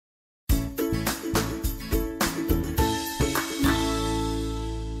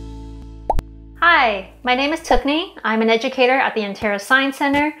Hi, my name is Tukni. I'm an educator at the Ontario Science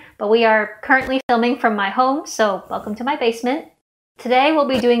Centre, but we are currently filming from my home, so welcome to my basement. Today we'll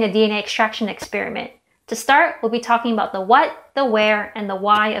be doing a DNA extraction experiment. To start, we'll be talking about the what, the where, and the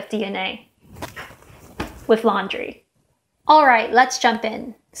why of DNA with laundry. Alright, let's jump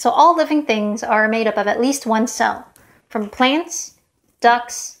in. So all living things are made up of at least one cell, from plants,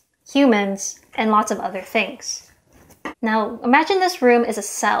 ducks, humans, and lots of other things. Now imagine this room is a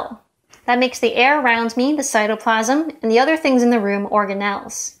cell. That makes the air around me the cytoplasm, and the other things in the room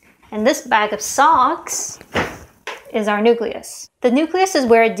organelles. And this bag of socks is our nucleus. The nucleus is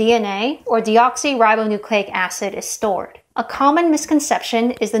where DNA, or deoxyribonucleic acid, is stored. A common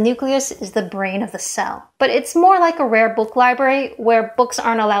misconception is the nucleus is the brain of the cell, but it's more like a rare book library where books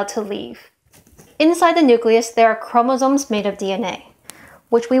aren't allowed to leave. Inside the nucleus, there are chromosomes made of DNA,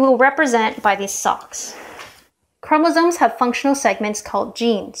 which we will represent by these socks. Chromosomes have functional segments called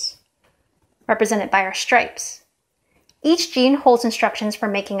genes, represented by our stripes. Each gene holds instructions for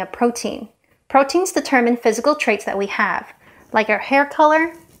making a protein. Proteins determine physical traits that we have, like our hair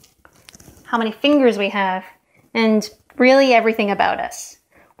color, how many fingers we have, and really everything about us.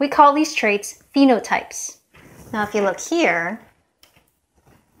 We call these traits phenotypes. Now if you look here,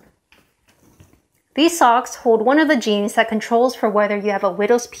 these socks hold one of the genes that controls for whether you have a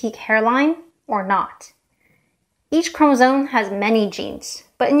widow's peak hairline or not. Each chromosome has many genes,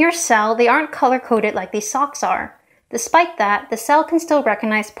 but in your cell, they aren't color-coded like these socks are. Despite that, the cell can still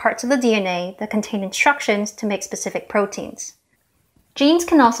recognize parts of the DNA that contain instructions to make specific proteins. Genes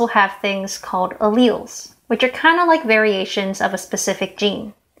can also have things called alleles, which are kind of like variations of a specific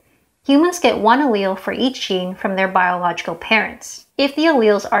gene. Humans get one allele for each gene from their biological parents. If the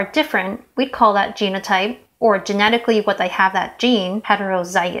alleles are different, we'd call that genotype, or genetically what they have that gene,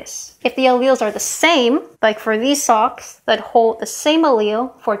 heterozygous. If the alleles are the same, like for these socks that hold the same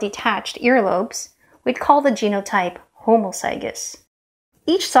allele for detached earlobes, we'd call the genotype homologous.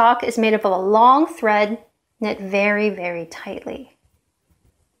 Each sock is made up of a long thread knit very, very tightly.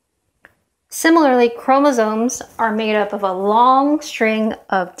 Similarly, chromosomes are made up of a long string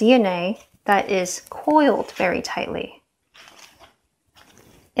of DNA that is coiled very tightly.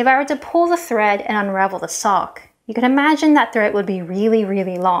 If I were to pull the thread and unravel the sock, you can imagine that thread would be really,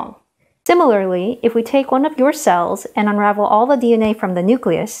 really long. Similarly, if we take one of your cells and unravel all the DNA from the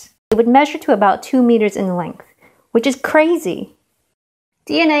nucleus, it would measure to about 2 meters in length, which is crazy.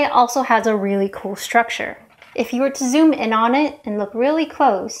 DNA also has a really cool structure. If you were to zoom in on it and look really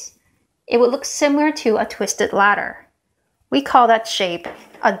close, it would look similar to a twisted ladder. We call that shape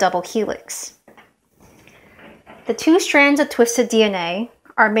a double helix. The two strands of twisted DNA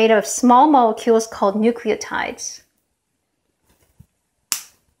are made of small molecules called nucleotides.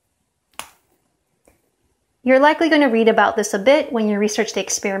 You're likely going to read about this a bit when you research the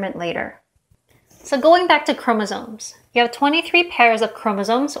experiment later. So going back to chromosomes, you have 23 pairs of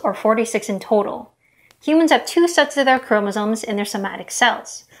chromosomes, or 46 in total. Humans have 2 sets of their chromosomes in their somatic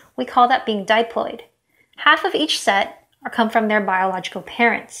cells. We call that being diploid. Half of each set come from their biological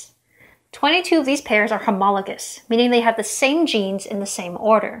parents. 22 of these pairs are homologous, meaning they have the same genes in the same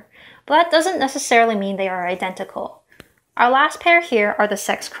order. But that doesn't necessarily mean they are identical. Our last pair here are the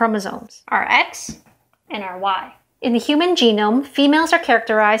sex chromosomes, our X and our Y. In the human genome, females are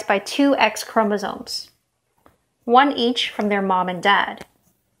characterized by 2 X chromosomes, one each from their mom and dad.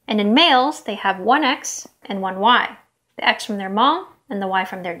 And in males, they have 1 X and 1 Y, the X from their mom and the Y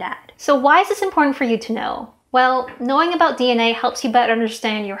from their dad. So why is this important for you to know? Well, knowing about DNA helps you better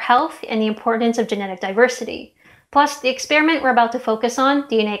understand your health and the importance of genetic diversity. Plus, the experiment we're about to focus on,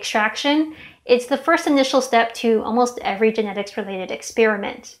 DNA extraction, it's the first initial step to almost every genetics-related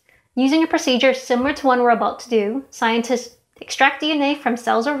experiment. Using a procedure similar to one we're about to do, scientists extract DNA from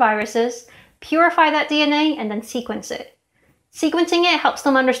cells or viruses, purify that DNA, and then sequence it. Sequencing it helps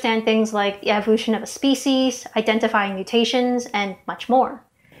them understand things like the evolution of a species, identifying mutations, and much more.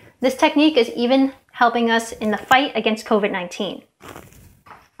 This technique is even helping us in the fight against COVID-19.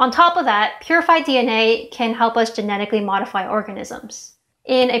 On top of that, purified DNA can help us genetically modify organisms.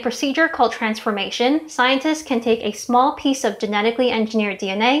 In a procedure called transformation, scientists can take a small piece of genetically engineered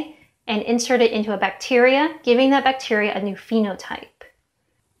DNA and insert it into a bacteria, giving that bacteria a new phenotype.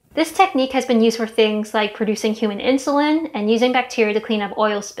 This technique has been used for things like producing human insulin and using bacteria to clean up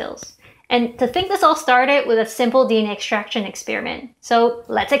oil spills. And to think this all started with a simple DNA extraction experiment. So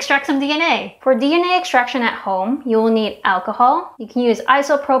let's extract some DNA. For DNA extraction at home, you will need alcohol. You can use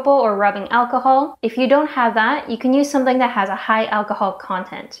isopropyl or rubbing alcohol. If you don't have that, you can use something that has a high alcohol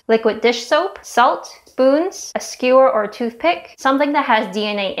content. Liquid dish soap, salt, spoons, a skewer or a toothpick, something that has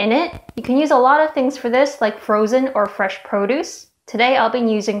DNA in it. You can use a lot of things for this, like frozen or fresh produce. Today I'll be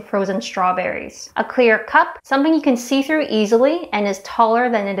using frozen strawberries. A clear cup, something you can see through easily and is taller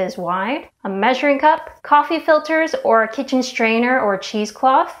than it is wide. A measuring cup, coffee filters or a kitchen strainer or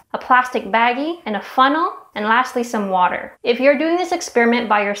cheesecloth, a plastic baggie, and a funnel, and lastly some water. If you're doing this experiment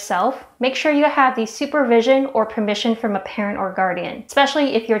by yourself, make sure you have the supervision or permission from a parent or guardian,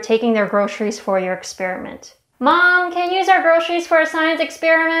 especially if you're taking their groceries for your experiment. Mom, can you use our groceries for a science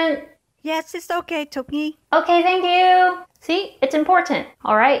experiment? Yes, it's okay, Toki. Okay, thank you. See, it's important.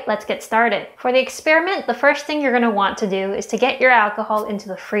 All right, let's get started. For the experiment, the first thing you're gonna want to do is to get your alcohol into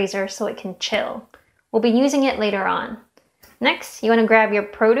the freezer so it can chill. We'll be using it later on. Next, you wanna grab your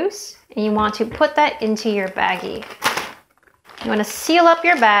produce and you want to put that into your baggie. You wanna seal up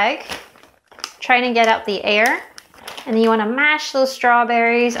your bag, trying to get out the air, and then you wanna mash those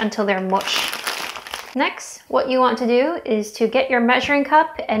strawberries until they're mush. Next, what you want to do is to get your measuring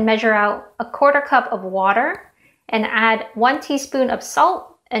cup and measure out 1/4 cup of water and add 1 teaspoon of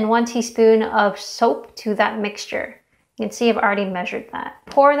salt and 1 teaspoon of soap to that mixture. You can see I've already measured that.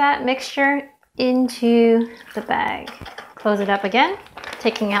 Pour that mixture into the bag. Close it up again,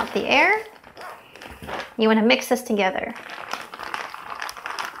 taking out the air. You want to mix this together.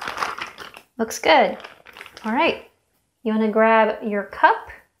 Looks good. All right, you want to grab your cup.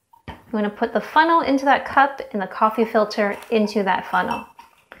 You want to put the funnel into that cup and the coffee filter into that funnel.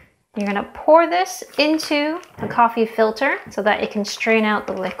 You're going to pour this into the coffee filter so that it can strain out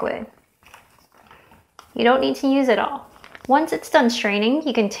the liquid. You don't need to use it all. Once it's done straining,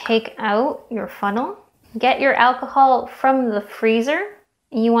 you can take out your funnel, get your alcohol from the freezer,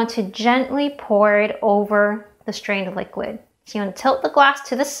 and you want to gently pour it over the strained liquid. So you want to tilt the glass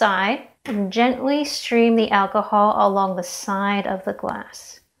to the side and gently stream the alcohol along the side of the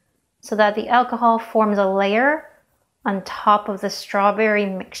glass, so that the alcohol forms a layer on top of the strawberry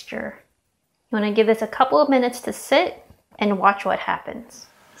mixture. You want to give this a couple of minutes to sit and watch what happens.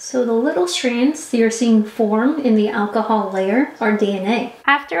 So the little strands you're seeing form in the alcohol layer are DNA.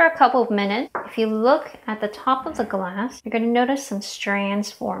 After a couple of minutes, if you look at the top of the glass, you're going to notice some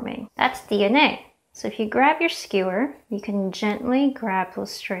strands forming. That's DNA. So if you grab your skewer, you can gently grab those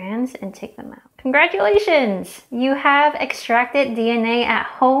strands and take them out. Congratulations! You have extracted DNA at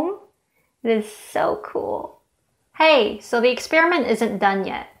home. It is so cool. Hey, so the experiment isn't done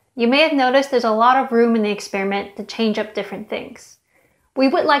yet. You may have noticed there's a lot of room in the experiment to change up different things. We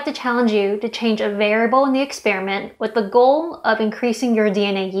would like to challenge you to change a variable in the experiment with the goal of increasing your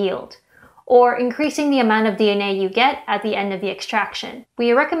DNA yield, or increasing the amount of DNA you get at the end of the extraction.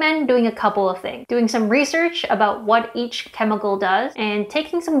 We recommend doing a couple of things. Doing some research about what each chemical does, and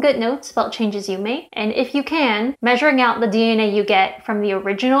taking some good notes about changes you make. And if you can, measuring out the DNA you get from the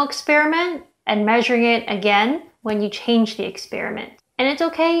original experiment and measuring it again when you change the experiment. And it's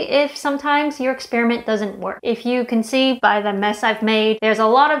okay if sometimes your experiment doesn't work. If you can see by the mess I've made, there's a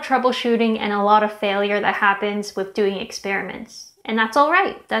lot of troubleshooting and a lot of failure that happens with doing experiments. And that's all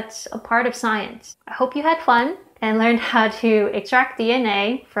right. That's a part of science. I hope you had fun and learned how to extract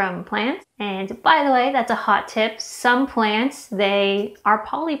DNA from plants. And by the way, that's a hot tip. Some plants, they are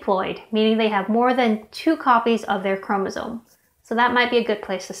polyploid, meaning they have more than 2 copies of their chromosome. So that might be a good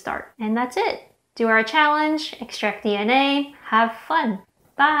place to start. And that's it. Do our challenge, extract DNA, have fun.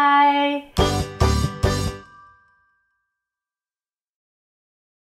 Bye!